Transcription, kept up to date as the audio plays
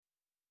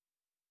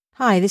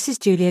Hi, this is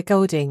Julia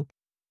Golding.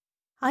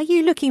 Are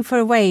you looking for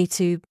a way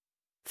to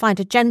find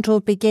a gentle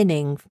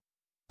beginning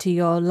to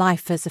your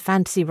life as a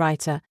fantasy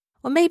writer?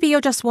 Or maybe you're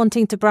just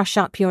wanting to brush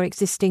up your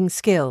existing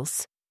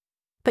skills,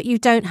 but you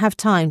don't have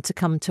time to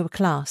come to a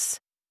class.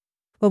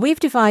 Well,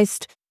 we've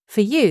devised for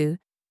you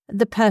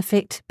the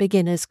perfect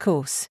beginner's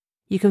course.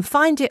 You can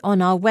find it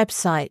on our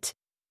website.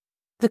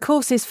 The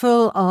course is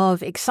full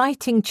of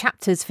exciting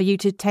chapters for you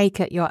to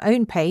take at your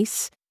own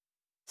pace,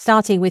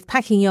 starting with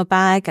packing your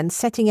bag and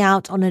setting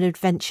out on an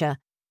adventure.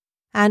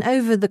 And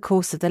over the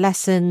course of the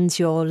lessons,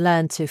 you'll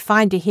learn to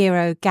find a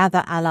hero,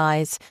 gather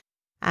allies,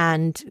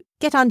 and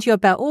get under your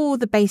belt all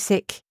the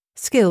basic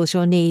skills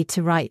you'll need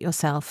to write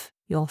yourself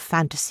your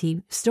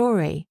fantasy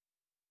story.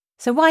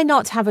 So why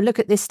not have a look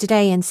at this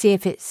today and see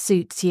if it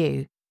suits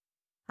you?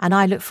 And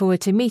I look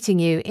forward to meeting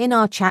you in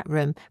our chat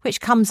room,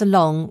 which comes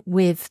along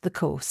with the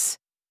course.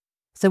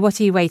 So what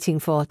are you waiting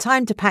for?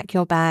 Time to pack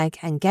your bag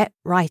and get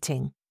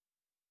writing.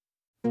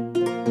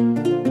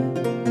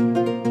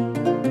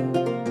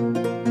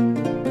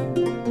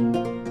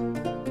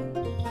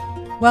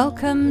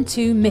 Welcome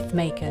to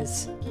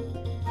Mythmakers.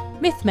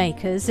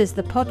 Mythmakers is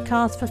the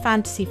podcast for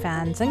fantasy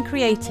fans and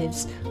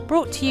creatives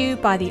brought to you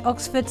by the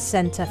Oxford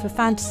Centre for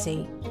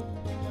Fantasy.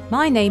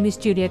 My name is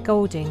Julia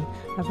Golding,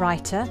 a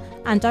writer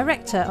and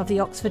director of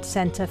the Oxford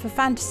Centre for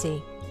Fantasy.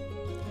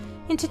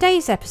 In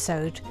today's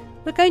episode,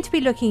 we're going to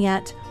be looking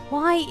at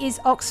why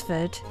is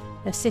Oxford,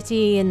 a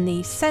city in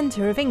the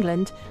centre of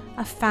England,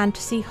 a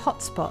fantasy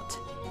hotspot.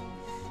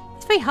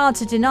 It's very hard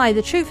to deny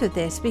the truth of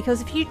this because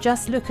if you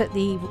just look at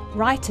the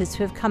writers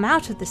who have come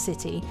out of the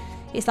city,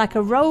 it's like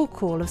a roll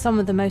call of some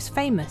of the most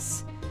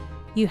famous.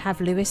 You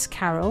have Lewis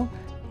Carroll,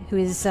 who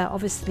is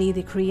obviously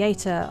the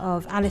creator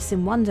of Alice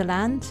in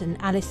Wonderland and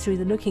Alice Through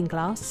the Looking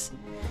Glass,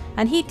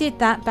 and he did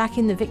that back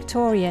in the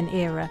Victorian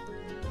era.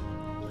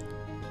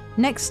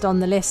 Next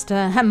on the list,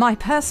 and my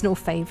personal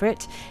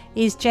favourite,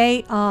 is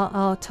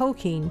J.R.R.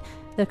 Tolkien,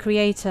 the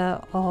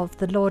creator of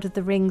The Lord of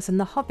the Rings and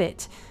The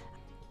Hobbit,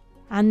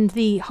 and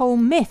the whole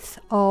myth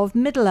of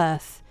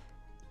Middle-earth.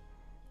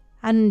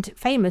 And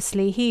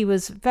famously, he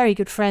was very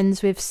good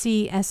friends with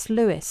C.S.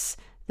 Lewis,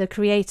 the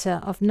creator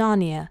of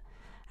Narnia.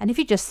 And if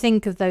you just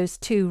think of those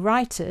two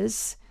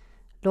writers,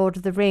 Lord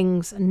of the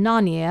Rings and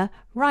Narnia,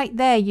 right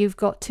there you've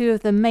got two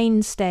of the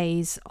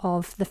mainstays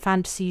of the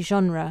fantasy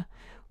genre.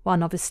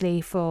 One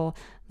obviously for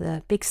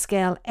the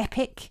big-scale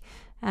epic,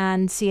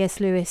 and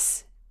C.S.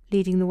 Lewis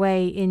leading the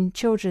way in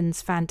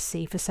children's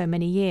fantasy for so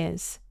many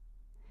years.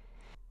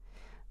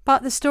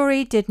 But the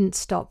story didn't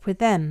stop with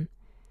them.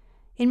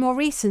 In more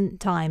recent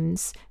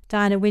times,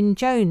 Diana Wynne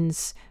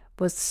Jones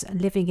was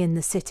living in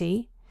the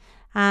city,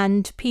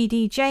 and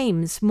P.D.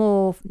 James,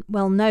 more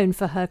well known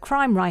for her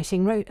crime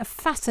writing, wrote a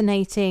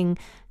fascinating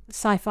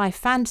sci-fi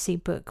fantasy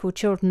book called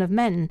Children of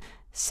Men,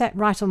 set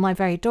right on my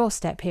very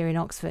doorstep here in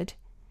Oxford.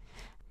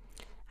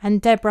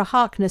 And Deborah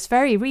Harkness,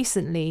 very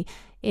recently,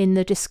 in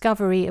The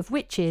Discovery of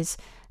Witches,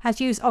 has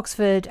used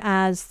Oxford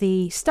as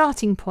the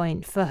starting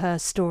point for her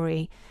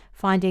story,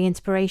 finding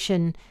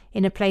inspiration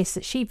in a place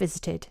that she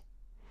visited.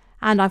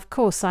 And of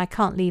course, I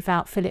can't leave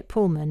out Philip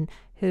Pullman,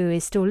 who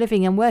is still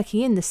living and working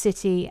in the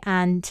city,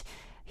 and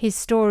his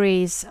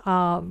stories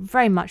are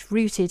very much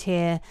rooted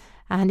here,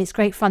 and it's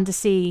great fun to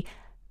see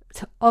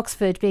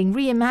Oxford being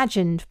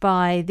reimagined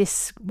by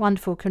this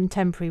wonderful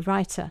contemporary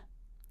writer.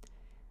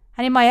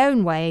 And in my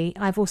own way,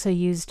 I've also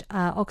used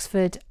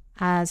Oxford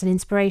as an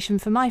inspiration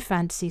for my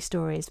fantasy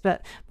stories,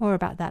 but more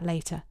about that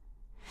later.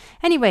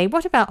 Anyway,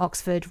 what about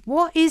Oxford?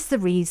 What is the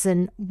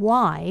reason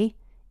why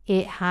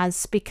it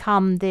has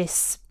become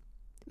this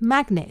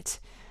magnet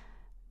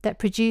that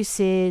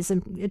produces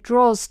and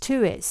draws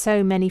to it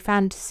so many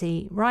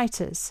fantasy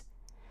writers?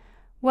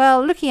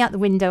 Well, looking out the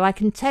window, I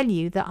can tell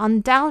you that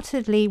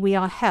undoubtedly we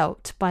are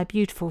helped by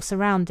beautiful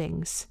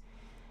surroundings.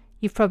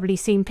 You've probably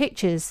seen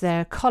pictures.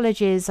 Their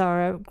colleges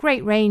are a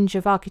great range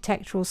of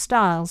architectural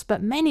styles,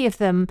 but many of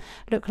them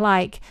look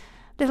like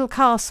little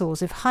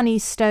castles with honey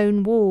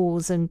stone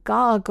walls and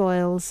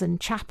gargoyles and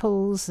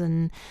chapels,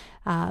 and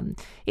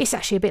it's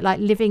actually a bit like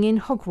living in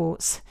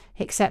Hogwarts,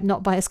 except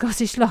not by a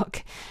Scottish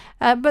lock.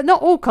 But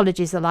not all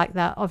colleges are like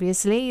that,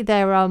 obviously.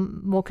 There are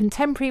more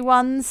contemporary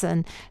ones,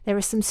 and there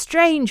are some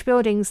strange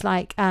buildings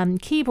like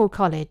Keble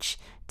College.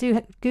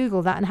 Do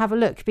Google that and have a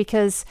look,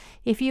 because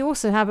if you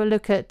also have a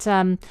look at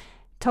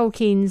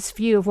Tolkien's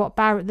view of what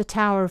the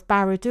Tower of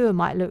Barad-dûr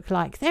might look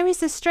like, there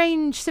is a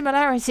strange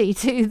similarity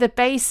to the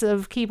base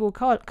of Keble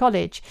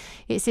College.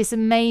 It's this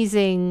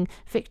amazing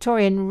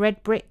Victorian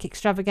red brick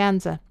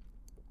extravaganza.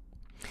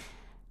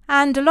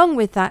 And along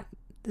with that,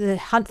 the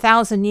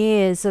 1,000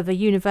 years of a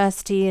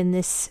university in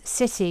this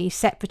city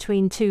set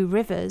between two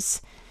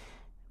rivers,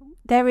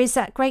 there is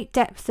that great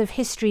depth of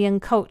history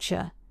and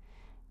culture.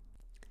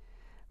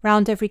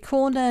 Round every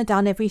corner,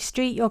 down every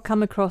street, you'll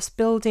come across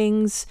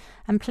buildings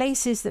and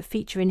places that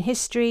feature in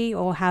history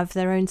or have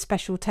their own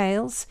special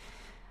tales.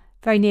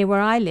 Very near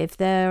where I live,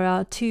 there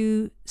are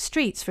two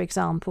streets, for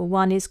example.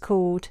 One is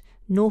called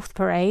North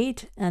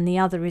Parade and the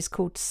other is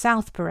called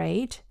South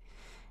Parade.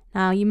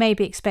 Now, you may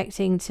be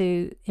expecting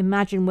to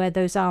imagine where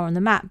those are on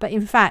the map, but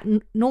in fact,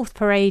 North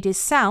Parade is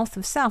south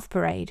of South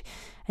Parade.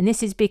 And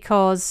this is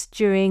because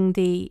during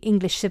the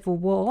English Civil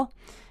War,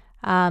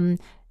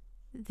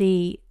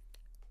 the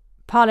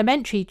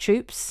parliamentary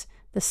troops,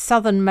 the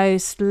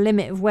southernmost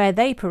limit of where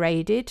they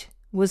paraded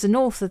was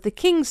north of the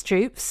King's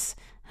troops,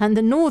 and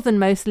the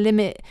northernmost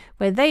limit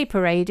where they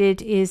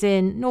paraded is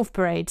in North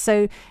Parade.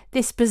 So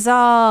this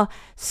bizarre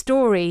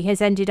story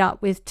has ended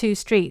up with two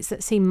streets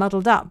that seem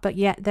muddled up, but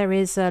yet there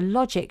is a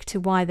logic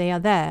to why they are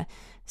there.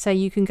 So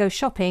you can go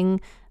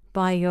shopping,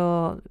 buy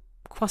your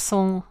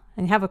croissant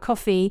and have a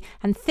coffee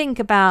and think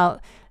about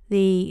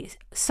the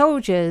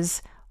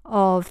soldiers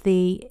of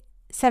the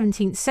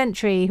 17th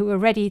century who were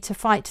ready to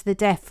fight to the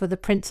death for the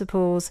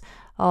principles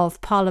of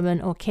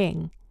Parliament or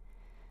King.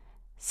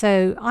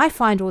 So I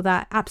find all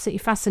that absolutely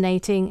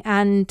fascinating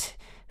and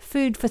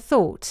food for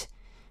thought.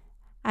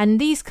 And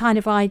these kind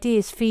of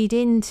ideas feed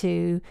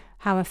into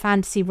how a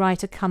fantasy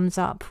writer comes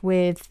up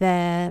with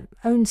their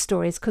own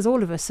stories, because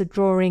all of us are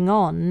drawing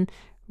on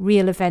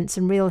real events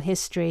and real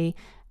history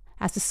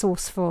as a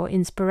source for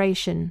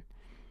inspiration.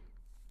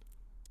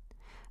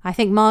 I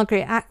think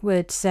Margaret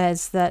Atwood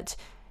says that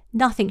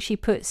nothing she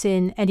puts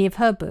in any of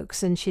her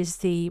books, and she's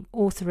the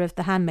author of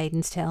The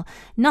Handmaid's Tale,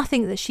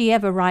 nothing that she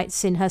ever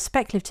writes in her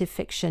speculative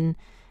fiction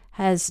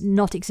has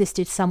not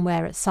existed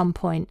somewhere at some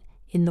point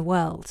in the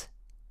world,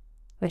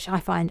 which I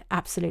find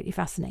absolutely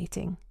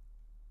fascinating.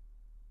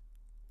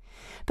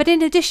 But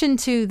in addition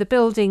to the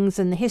buildings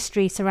and the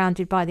history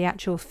surrounded by the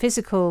actual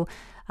physical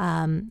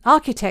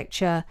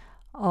architecture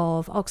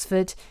of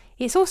Oxford,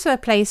 it's also a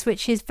place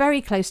which is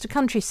very close to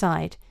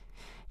countryside.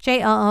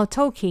 J.R.R.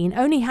 Tolkien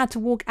only had to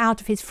walk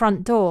out of his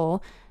front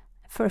door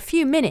for a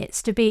few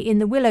minutes to be in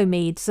the willow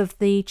meads of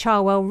the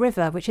Cherwell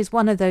River, which is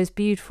one of those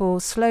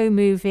beautiful,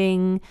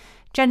 slow-moving,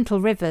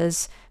 gentle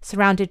rivers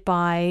surrounded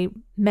by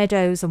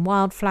meadows and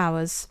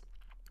wildflowers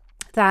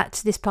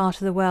that this part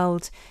of the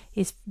world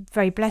is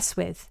very blessed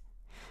with.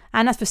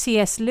 And as for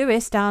C.S.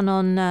 Lewis down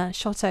on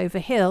Shotover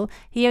Hill,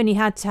 he only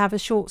had to have a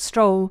short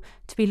stroll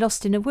to be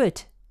lost in a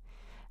wood.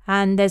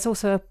 And there's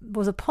also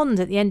was a pond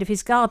at the end of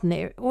his garden.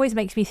 It always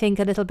makes me think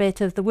a little bit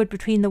of The Wood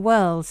Between the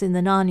Worlds in the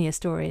Narnia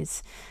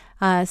stories.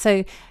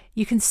 So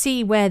you can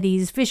see where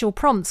these visual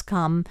prompts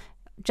come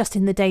just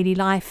in the daily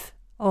life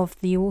of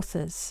the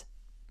authors.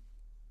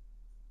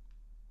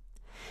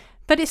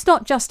 But it's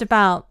not just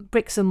about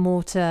bricks and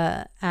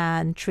mortar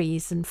and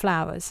trees and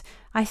flowers.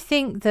 I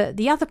think that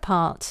the other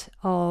part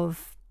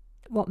of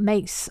what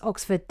makes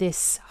Oxford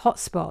this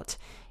hotspot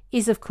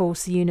is, of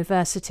course, the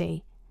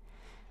university.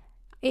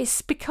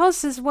 It's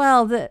because as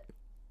well that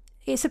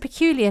it's a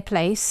peculiar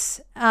place.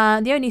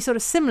 The only sort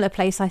of similar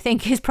place I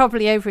think is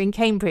probably over in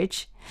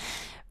Cambridge.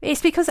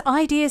 It's because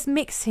ideas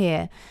mix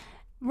here.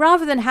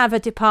 Rather than have a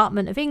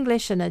department of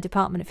English and a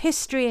department of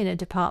history and a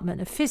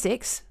department of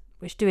physics,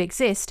 which do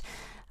exist,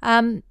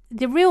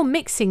 the real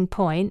mixing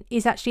point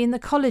is actually in the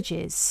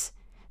colleges.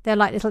 They're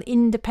like little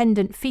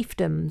independent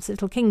fiefdoms,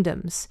 little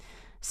kingdoms.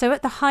 So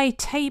at the high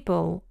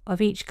table of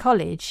each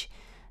college,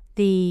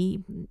 the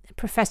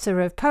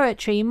professor of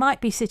poetry might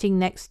be sitting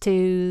next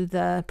to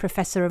the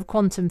professor of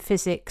quantum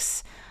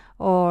physics,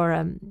 or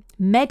a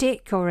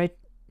medic, or a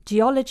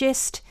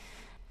geologist.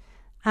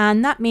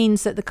 And that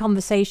means that the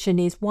conversation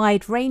is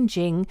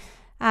wide-ranging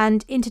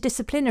and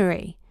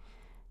interdisciplinary.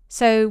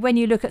 So when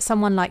you look at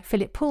someone like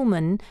Philip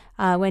Pullman,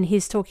 when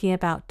he's talking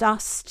about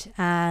dust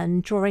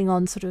and drawing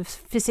on sort of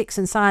physics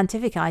and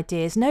scientific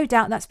ideas, no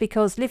doubt that's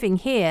because living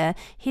here,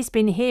 he's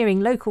been hearing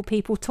local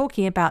people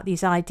talking about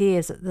these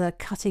ideas at the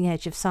cutting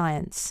edge of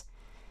science.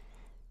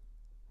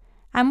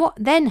 And what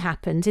then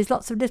happens is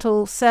lots of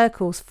little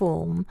circles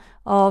form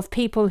of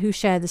people who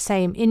share the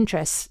same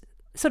interests,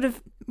 sort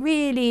of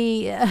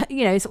really,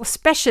 sort of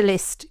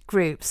specialist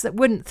groups that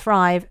wouldn't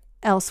thrive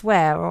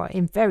elsewhere or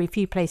in very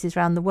few places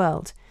around the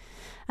world.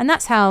 And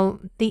that's how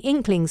the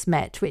Inklings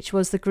met, which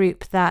was the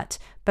group that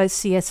both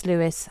C.S.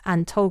 Lewis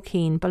and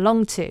Tolkien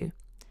belonged to.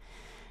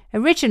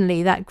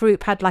 Originally, that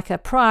group had like a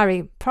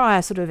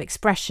prior sort of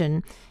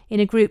expression in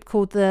a group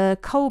called the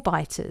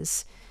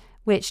Coalbiters,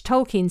 which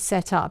Tolkien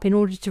set up in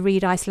order to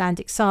read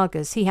Icelandic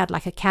sagas. He had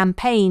like a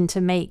campaign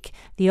to make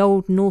the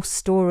old Norse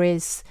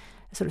stories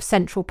a sort of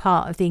central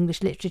part of the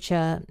English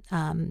literature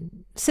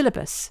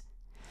syllabus.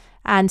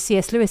 And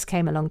C.S. Lewis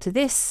came along to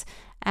this,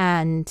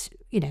 and,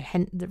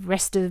 the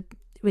rest of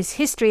was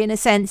history in a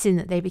sense, in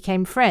that they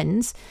became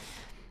friends.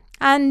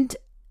 And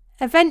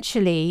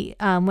eventually,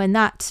 when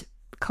that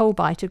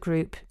Coalbiter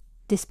group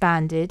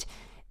disbanded,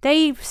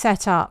 they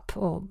set up,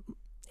 or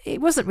it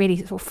wasn't really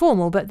sort of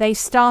formal, but they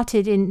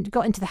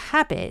got into the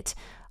habit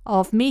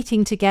of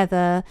meeting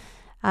together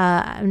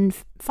and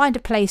find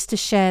a place to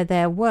share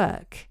their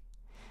work.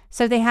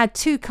 So they had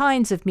two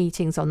kinds of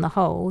meetings on the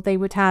whole. They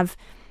would have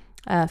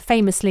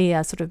famously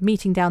a sort of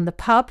meeting down the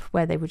pub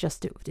where they would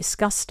just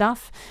discuss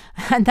stuff,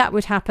 and that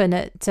would happen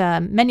at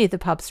many of the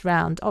pubs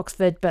around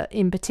Oxford, but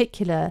in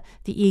particular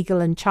the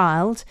Eagle and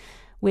Child,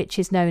 which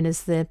is known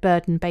as the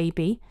Bird and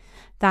Baby.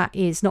 That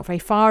is not very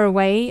far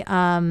away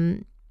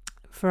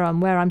from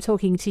where I'm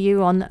talking to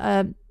you on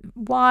a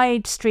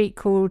wide street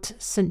called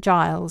St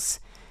Giles,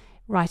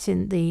 right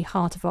in the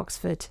heart of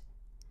Oxford.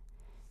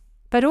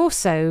 But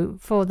also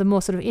for the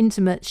more sort of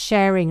intimate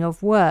sharing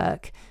of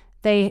work,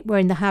 they were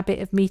in the habit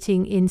of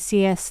meeting in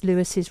C.S.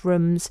 Lewis's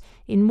rooms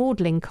in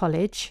Magdalen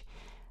College,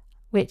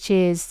 which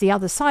is the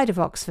other side of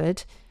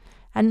Oxford.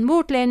 And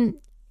Magdalen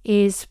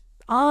is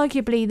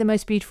arguably the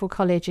most beautiful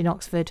college in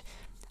Oxford.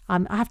 I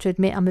have to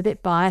admit I'm a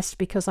bit biased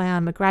because I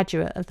am a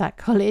graduate of that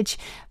college.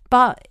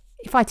 But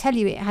if I tell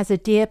you it has a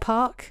deer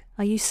park,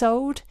 are you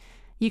sold?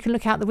 You can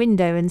look out the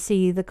window and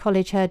see the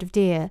college herd of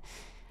deer.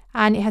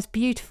 And it has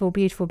beautiful,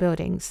 beautiful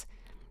buildings.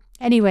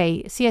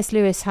 Anyway, C.S.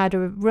 Lewis had a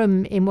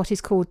room in what is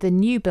called the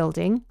New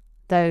Building,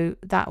 though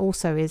that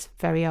also is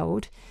very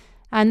old.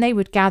 And they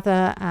would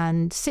gather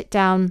and sit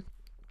down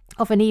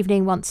of an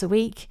evening once a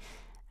week.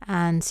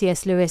 And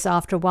C.S. Lewis,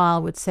 after a while,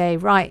 would say,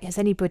 right, has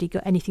anybody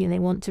got anything they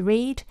want to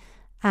read?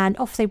 And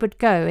off they would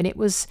go. And it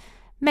was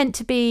meant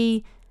to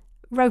be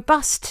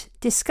robust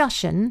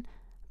discussion,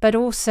 but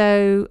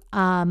also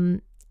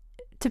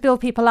to build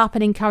people up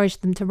and encourage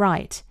them to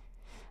write.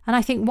 And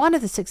I think one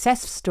of the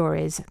success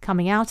stories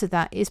coming out of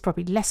that is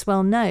probably less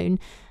well known.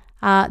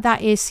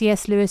 That is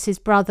C.S. Lewis's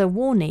brother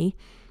Warnie,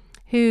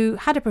 who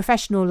had a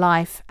professional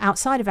life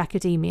outside of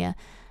academia.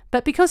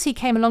 But because he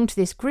came along to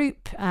this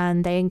group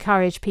and they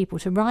encouraged people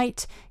to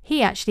write,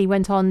 he actually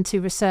went on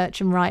to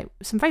research and write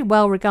some very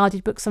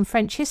well-regarded books on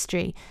French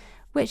history,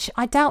 which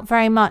I doubt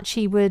very much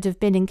he would have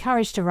been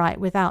encouraged to write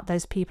without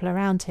those people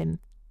around him.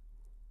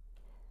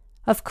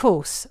 Of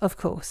course,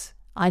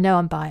 I know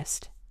I'm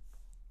biased.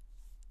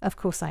 Of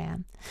course I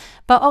am.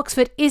 But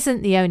Oxford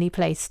isn't the only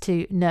place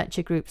to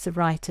nurture groups of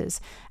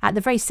writers. At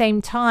the very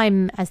same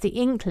time as the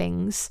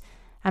Inklings,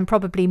 and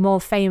probably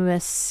more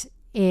famous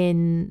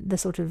in the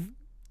sort of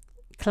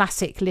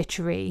classic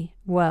literary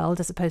world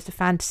as opposed to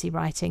fantasy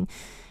writing,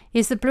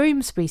 is the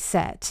Bloomsbury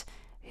set,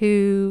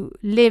 who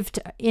lived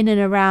in and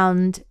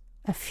around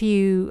a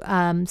few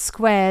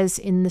squares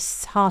in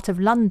the heart of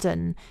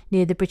London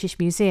near the British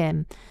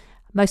Museum.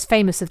 Most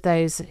famous of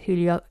those who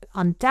you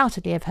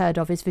undoubtedly have heard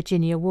of is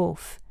Virginia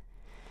Woolf.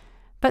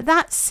 But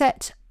that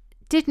set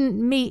didn't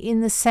meet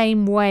in the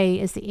same way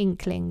as the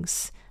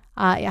Inklings.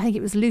 I think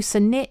it was looser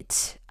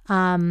knit.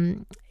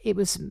 It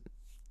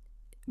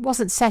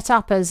wasn't set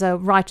up as a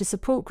writer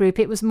support group.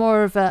 It was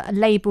more of a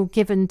label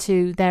given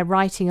to their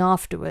writing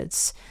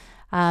afterwards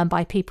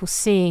by people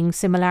seeing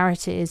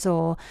similarities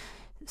or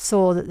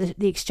saw that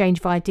the exchange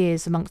of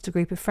ideas amongst a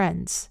group of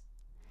friends.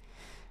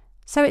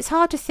 So it's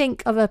hard to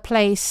think of a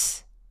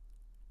place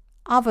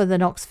other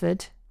than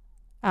Oxford,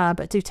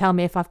 but do tell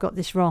me if I've got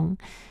this wrong,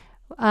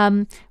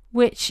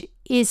 which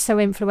is so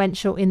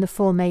influential in the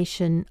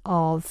formation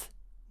of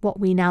what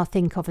we now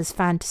think of as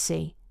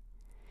fantasy.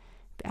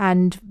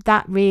 And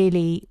that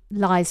really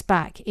lies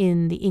back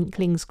in the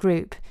Inklings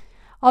group.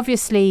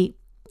 Obviously,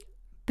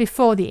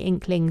 before the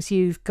Inklings,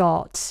 you've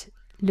got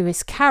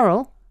Lewis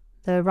Carroll,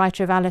 the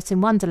writer of Alice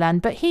in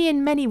Wonderland, but he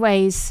in many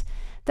ways,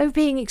 though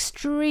being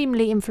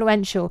extremely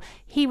influential,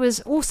 he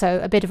was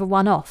also a bit of a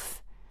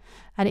one-off.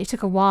 And it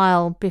took a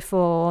while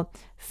before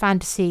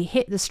fantasy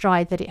hit the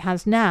stride that it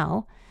has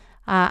now.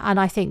 And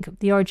I think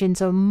the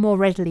origins are more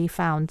readily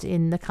found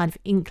in the kind of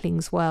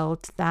Inklings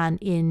world than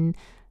in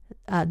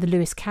the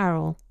Lewis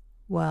Carroll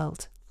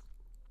world.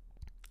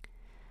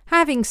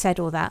 Having said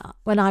all that,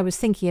 when I was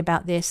thinking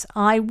about this,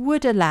 I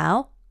would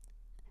allow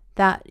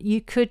that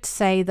you could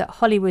say that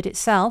Hollywood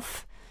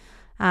itself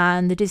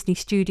and the Disney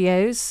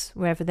studios,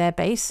 wherever they're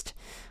based,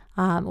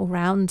 all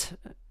around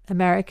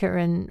America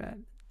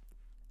and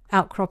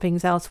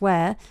outcroppings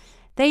elsewhere,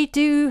 they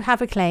do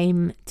have a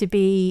claim to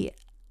be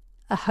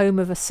a home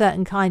of a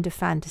certain kind of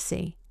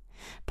fantasy.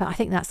 But I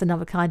think that's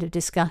another kind of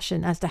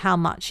discussion as to how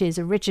much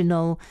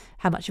original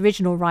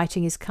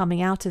writing is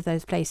coming out of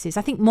those places.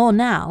 I think more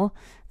now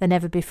than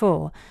ever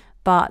before.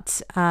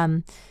 But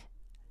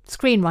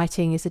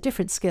screenwriting is a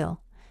different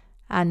skill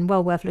and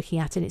well worth looking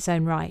at in its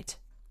own right.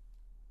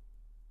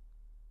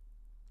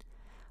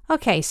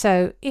 Okay,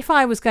 so if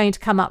I was going to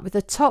come up with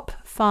the top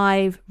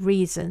 5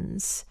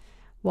 reasons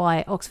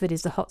why Oxford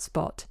is the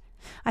hotspot,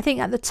 I think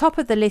at the top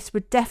of the list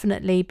would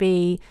definitely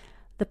be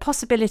the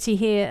possibility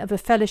here of a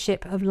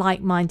fellowship of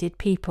like-minded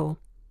people.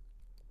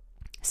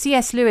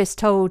 C.S. Lewis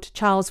told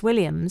Charles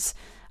Williams,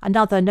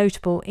 another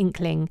notable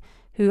Inkling,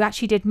 who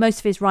actually did most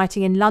of his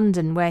writing in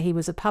London, where he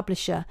was a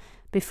publisher,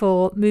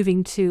 before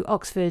moving to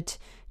Oxford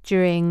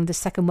during the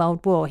Second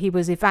World War. He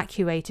was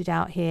evacuated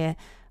out here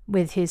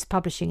with his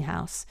publishing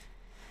house.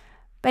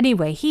 But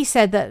anyway, he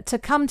said that to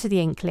come to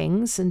the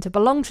Inklings and to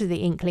belong to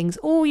the Inklings,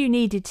 all you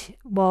needed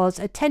was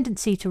a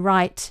tendency to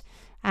write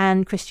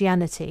and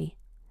Christianity.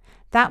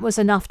 That was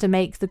enough to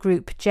make the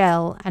group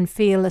gel and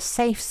feel a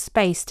safe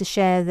space to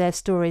share their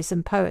stories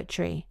and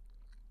poetry.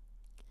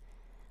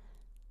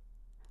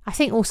 I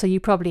think also you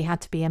probably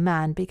had to be a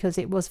man, because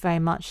it was very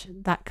much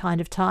that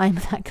kind of time,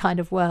 that kind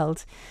of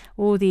world.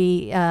 All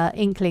the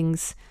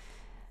Inklings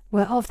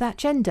were of that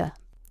gender.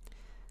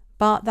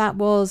 But that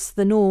was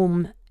the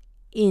norm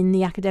in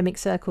the academic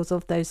circles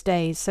of those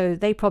days, so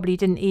they probably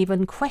didn't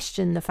even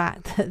question the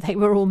fact that they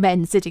were all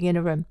men sitting in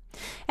a room.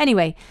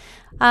 Anyway,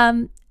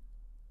 I'm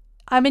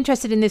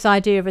interested in this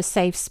idea of a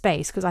safe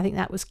space because I think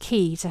that was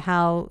key to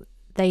how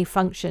they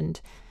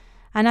functioned.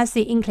 And as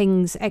the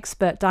Inklings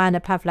expert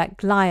Diana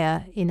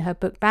Pawlak-Glyer in her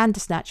book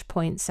Bandersnatch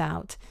points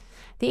out,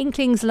 the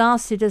Inklings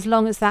lasted as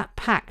long as that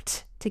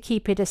pact to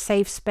keep it a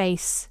safe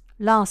space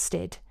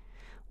lasted.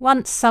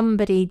 Once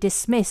somebody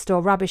dismissed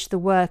or rubbished the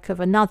work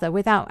of another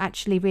without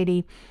actually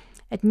really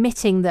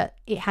admitting that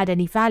it had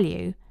any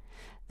value,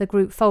 the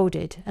group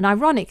folded. And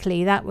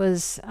ironically, that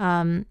was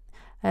a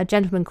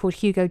gentleman called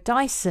Hugo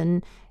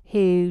Dyson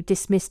who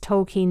dismissed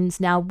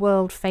Tolkien's now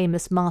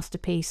world-famous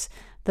masterpiece,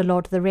 The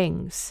Lord of the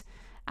Rings.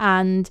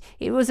 And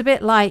it was a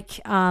bit like,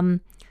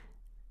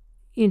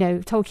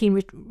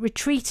 Tolkien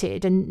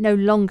retreated and no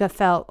longer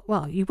felt,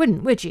 well, you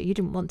wouldn't, would you? You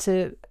didn't want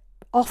to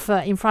offer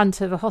in front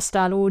of a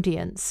hostile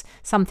audience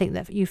something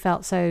that you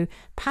felt so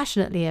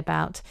passionately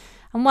about.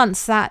 And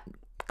once that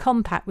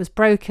compact was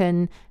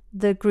broken,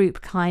 the group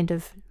kind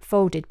of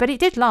folded. But it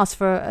did last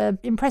for an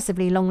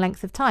impressively long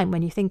length of time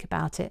when you think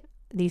about it.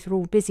 These were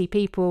all busy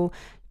people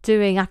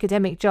doing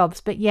academic jobs,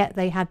 but yet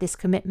they had this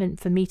commitment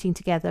for meeting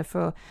together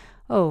for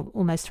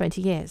almost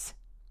 20 years.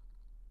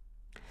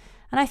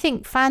 And I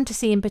think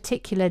fantasy in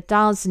particular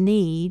does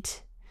need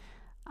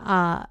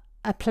a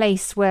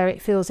place where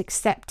it feels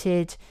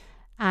accepted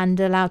and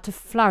allowed to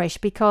flourish,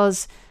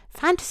 because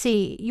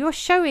fantasy, you're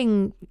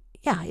showing,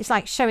 it's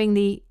like showing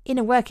the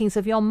inner workings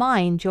of your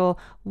mind, your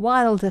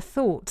wilder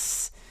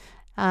thoughts.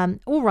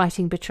 All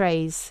writing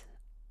betrays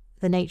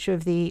the nature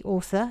of the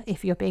author,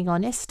 if you're being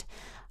honest.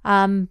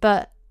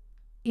 But,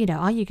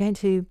 are you going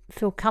to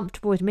feel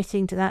comfortable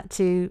admitting to that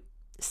to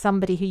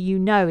somebody who you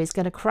know is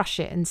going to crush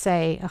it and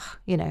say,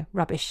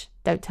 rubbish,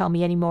 don't tell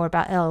me any more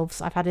about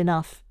elves, I've had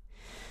enough.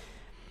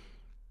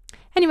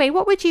 Anyway,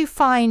 what would you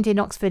find in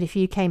Oxford if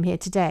you came here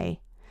today?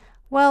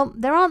 Well,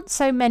 there aren't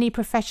so many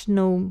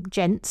professional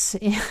gents,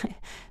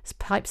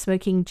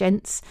 pipe-smoking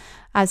gents,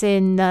 as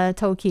in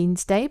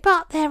Tolkien's day,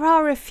 but there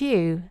are a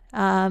few.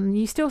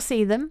 You still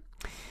see them.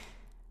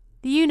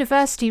 The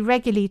university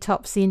regularly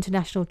tops the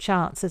international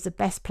charts as the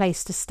best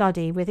place to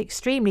study, with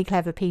extremely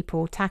clever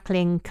people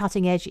tackling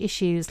cutting-edge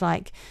issues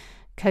like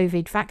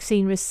COVID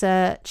vaccine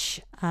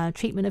research,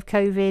 treatment of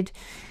COVID,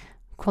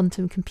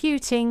 quantum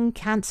computing,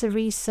 cancer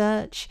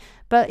research.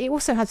 But it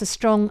also has a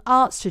strong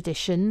arts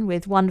tradition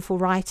with wonderful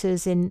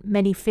writers in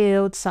many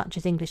fields such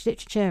as English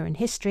literature and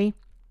history.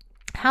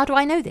 How do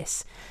I know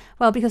this?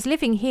 Well, because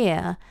living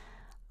here,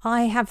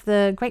 I have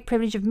the great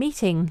privilege of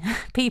meeting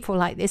people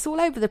like this all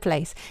over the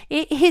place.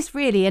 It is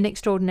really an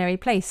extraordinary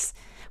place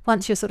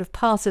once you're sort of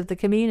part of the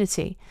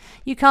community.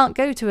 You can't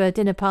go to a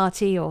dinner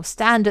party or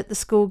stand at the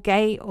school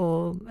gate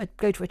or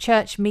go to a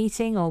church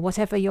meeting or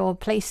whatever your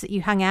place that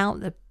you hang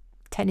out, the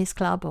tennis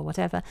club or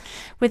whatever,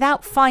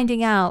 without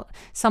finding out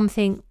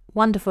something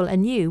wonderful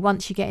and new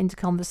once you get into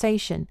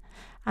conversation.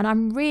 And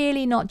I'm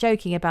really not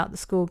joking about the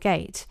school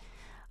gate.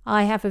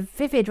 I have a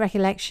vivid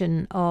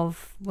recollection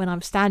of when I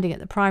was standing at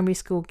the primary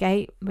school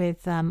gate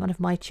with one of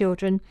my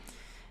children,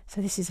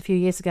 so this is a few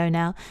years ago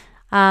now,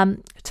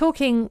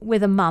 talking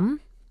with a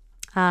mum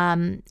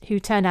who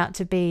turned out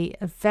to be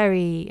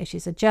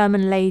she's a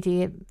German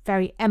lady, a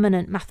very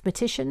eminent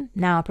mathematician,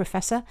 now a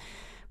professor,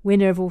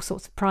 winner of all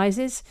sorts of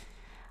prizes.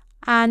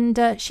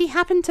 And she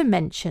happened to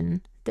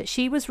mention that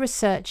she was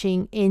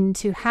researching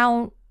into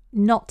how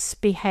knots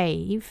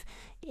behave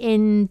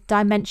in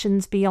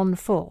dimensions beyond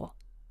 4.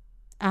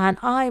 And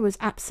I was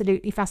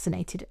absolutely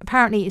fascinated.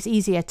 Apparently it's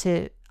easier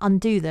to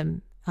undo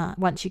them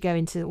once you go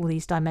into all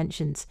these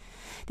dimensions.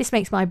 This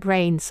makes my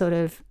brain sort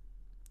of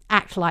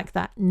act like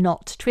that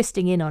knot,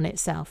 twisting in on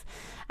itself.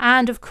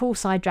 And of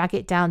course I drag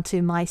it down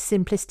to my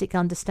simplistic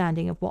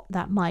understanding of what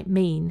that might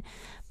mean.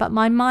 But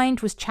my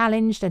mind was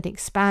challenged and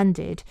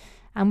expanded.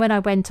 And when I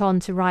went on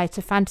to write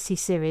a fantasy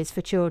series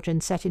for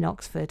children set in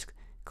Oxford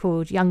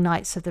called Young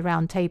Knights of the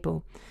Round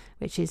Table,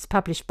 which is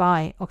published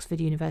by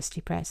Oxford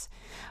University Press,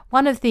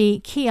 one of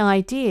the key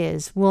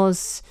ideas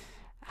was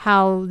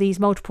how these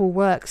multiple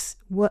worlds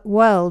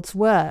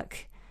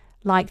work,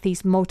 like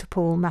these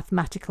multiple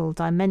mathematical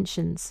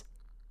dimensions.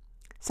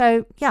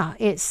 So,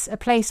 it's a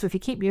place where, if you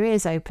keep your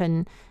ears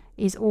open,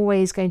 is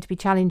always going to be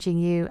challenging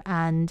you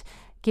and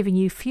giving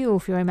you fuel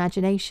for your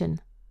imagination.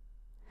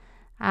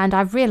 And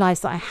I've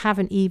realised that I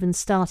haven't even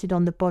started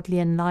on the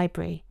Bodleian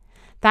Library.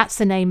 That's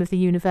the name of the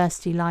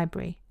university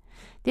library.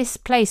 This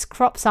place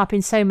crops up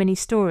in so many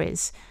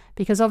stories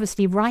because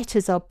obviously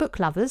writers are book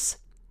lovers,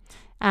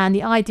 and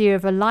the idea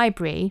of a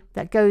library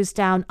that goes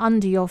down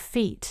under your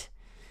feet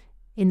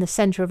in the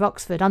centre of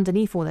Oxford,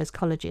 underneath all those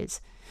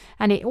colleges,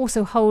 and it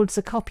also holds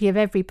a copy of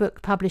every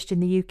book published in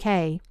the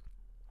UK,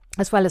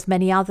 as well as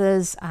many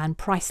others, and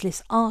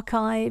priceless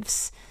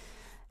archives,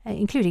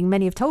 including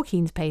many of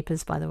Tolkien's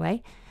papers, by the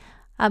way.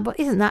 But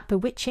isn't that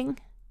bewitching?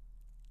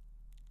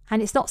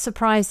 And it's not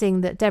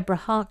surprising that Deborah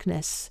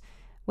Harkness,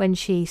 when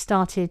she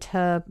started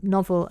her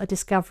novel A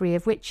Discovery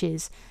of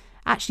Witches,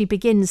 actually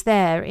begins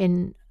there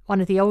in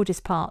one of the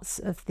oldest parts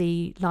of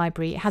the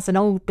library. It has an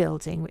old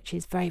building, which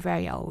is very,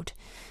 very old.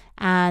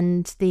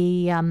 And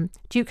the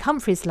Duke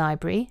Humfrey's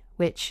Library,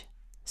 which,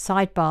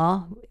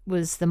 sidebar,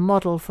 was the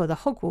model for the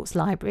Hogwarts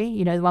Library,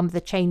 you know, the one with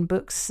the chain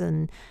books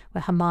and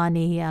where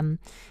Hermione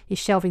is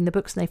shelving the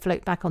books and they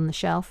float back on the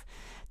shelf.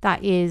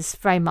 That is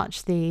very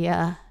much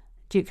the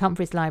Duke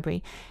Humfrey's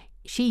Library.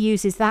 She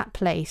uses that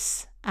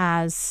place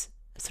as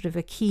sort of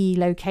a key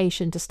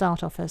location to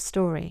start off her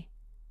story.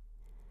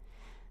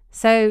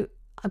 So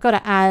I've got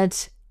to add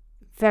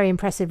very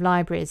impressive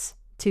libraries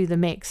to the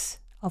mix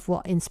of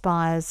what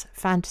inspires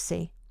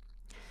fantasy.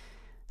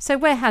 So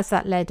where has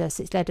that led us?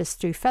 It's led us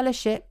through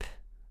fellowship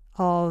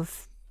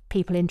of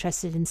people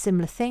interested in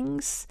similar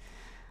things,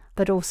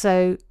 but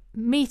also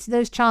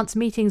those chance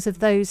meetings of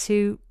those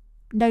who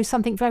know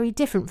something very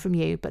different from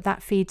you, but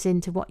that feeds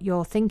into what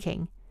you're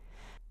thinking.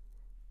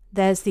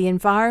 There's the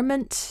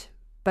environment,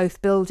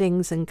 both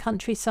buildings and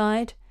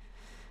countryside.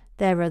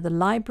 There are the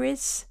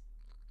libraries.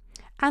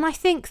 And I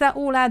think that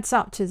all adds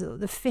up to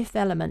the fifth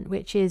element,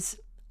 which is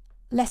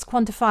less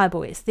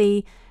quantifiable. It's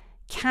the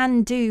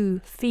can-do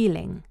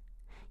feeling.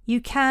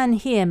 You can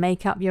here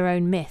make up your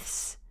own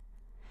myths.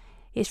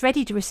 It's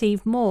ready to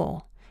receive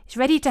more. It's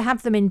ready to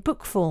have them in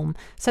book form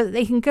so that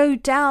they can go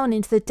down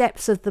into the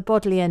depths of the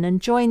Bodleian and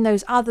join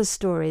those other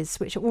stories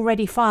which are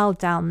already filed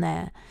down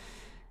there.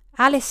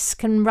 Alice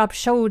can rub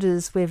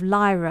shoulders with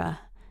Lyra.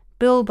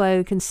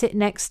 Bilbo can sit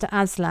next to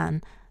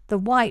Aslan. The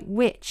White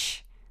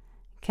Witch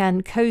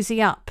can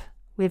cosy up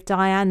with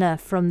Diana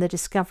from the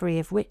Discovery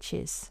of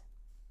Witches.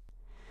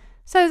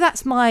 So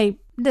that's my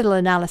little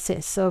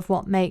analysis of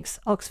what makes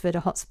Oxford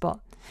a hotspot.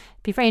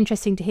 It'd be very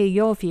interesting to hear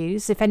your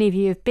views. If any of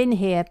you have been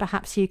here,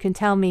 perhaps you can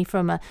tell me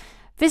from a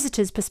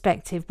visitor's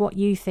perspective what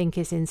you think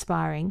is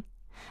inspiring.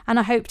 And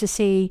I hope to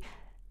see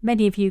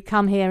many of you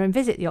come here and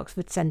visit the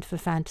Oxford Centre for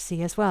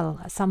Fantasy as well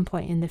at some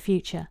point in the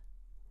future.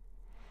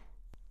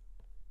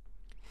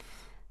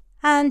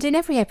 And in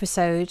every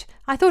episode,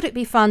 I thought it'd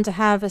be fun to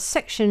have a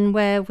section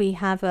where we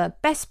have a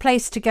best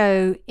place to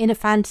go in a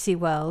fantasy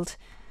world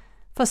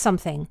for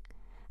something.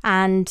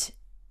 And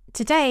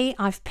today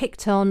I've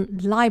picked on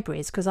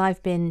libraries because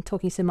I've been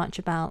talking so much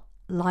about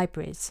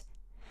libraries.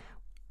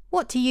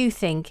 What do you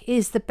think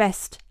is the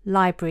best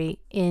library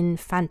in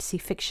fantasy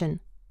fiction?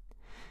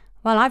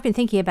 Well, I've been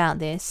thinking about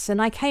this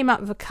and I came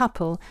up with a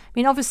couple. I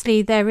mean,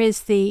 obviously there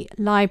is the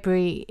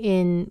library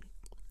in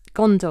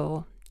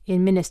Gondor,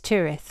 in Minas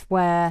Tirith,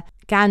 where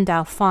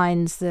Gandalf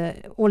finds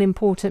the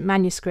all-important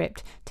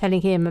manuscript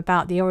telling him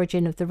about the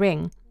origin of the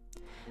ring.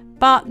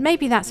 But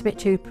maybe that's a bit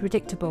too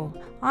predictable.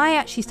 I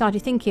actually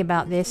started thinking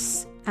about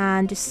this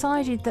and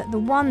decided that the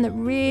one that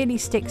really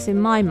sticks in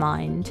my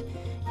mind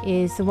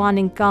is the one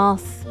in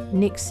Garth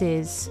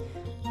Nix's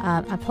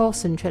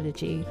Aporson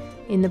trilogy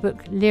in the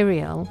book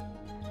Liriel,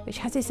 which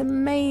has this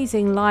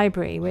amazing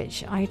library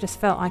which I just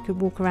felt I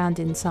could walk around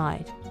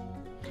inside.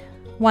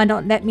 Why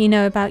not let me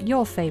know about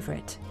your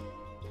favourite?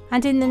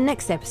 And in the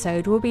next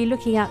episode we'll be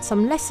looking at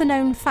some lesser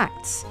known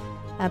facts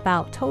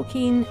about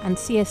Tolkien and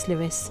C.S.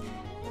 Lewis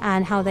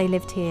and how they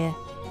lived here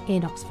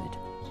in Oxford.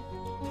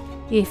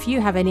 If you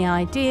have any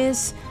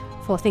ideas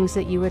for things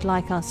that you would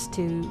like us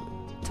to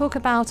talk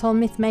about on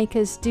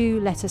Mythmakers, do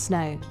let us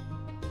know.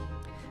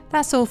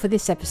 That's all for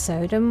this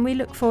episode, and we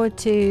look forward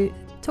to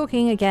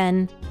talking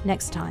again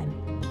next time.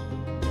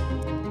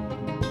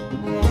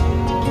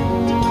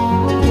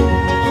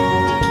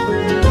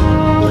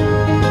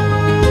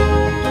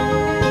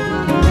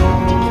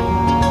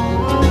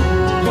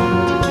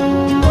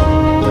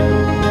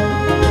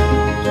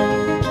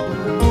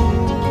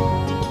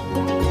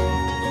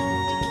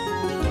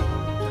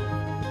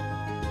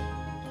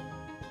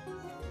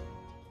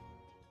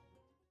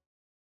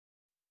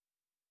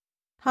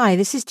 Hi,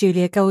 this is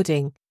Julia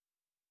Golding.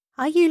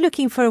 Are you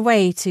looking for a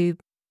way to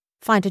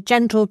find a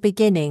gentle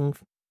beginning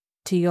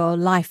to your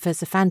life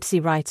as a fantasy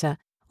writer?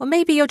 Or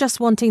maybe you're just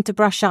wanting to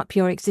brush up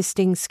your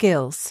existing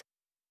skills,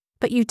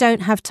 but you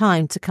don't have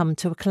time to come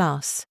to a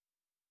class.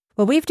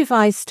 Well, we've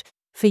devised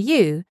for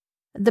you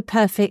the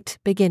perfect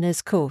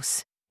beginner's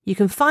course. You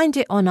can find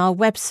it on our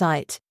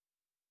website.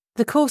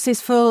 The course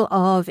is full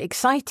of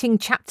exciting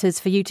chapters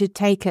for you to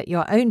take at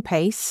your own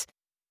pace,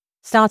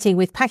 starting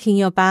with packing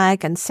your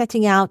bag and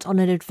setting out on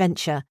an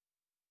adventure.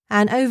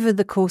 And over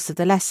the course of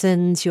the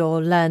lessons,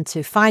 you'll learn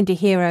to find a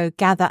hero,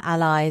 gather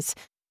allies,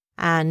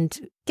 and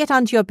get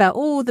under your belt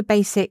all the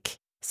basic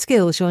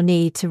skills you'll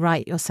need to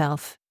write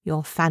yourself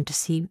your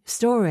fantasy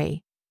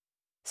story.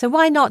 So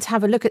why not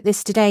have a look at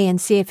this today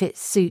and see if it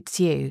suits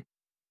you?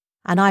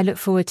 And I look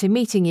forward to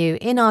meeting you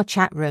in our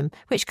chat room,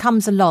 which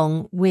comes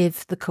along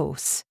with the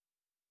course.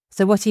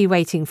 So what are you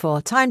waiting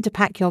for? Time to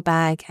pack your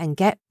bag and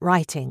get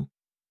writing.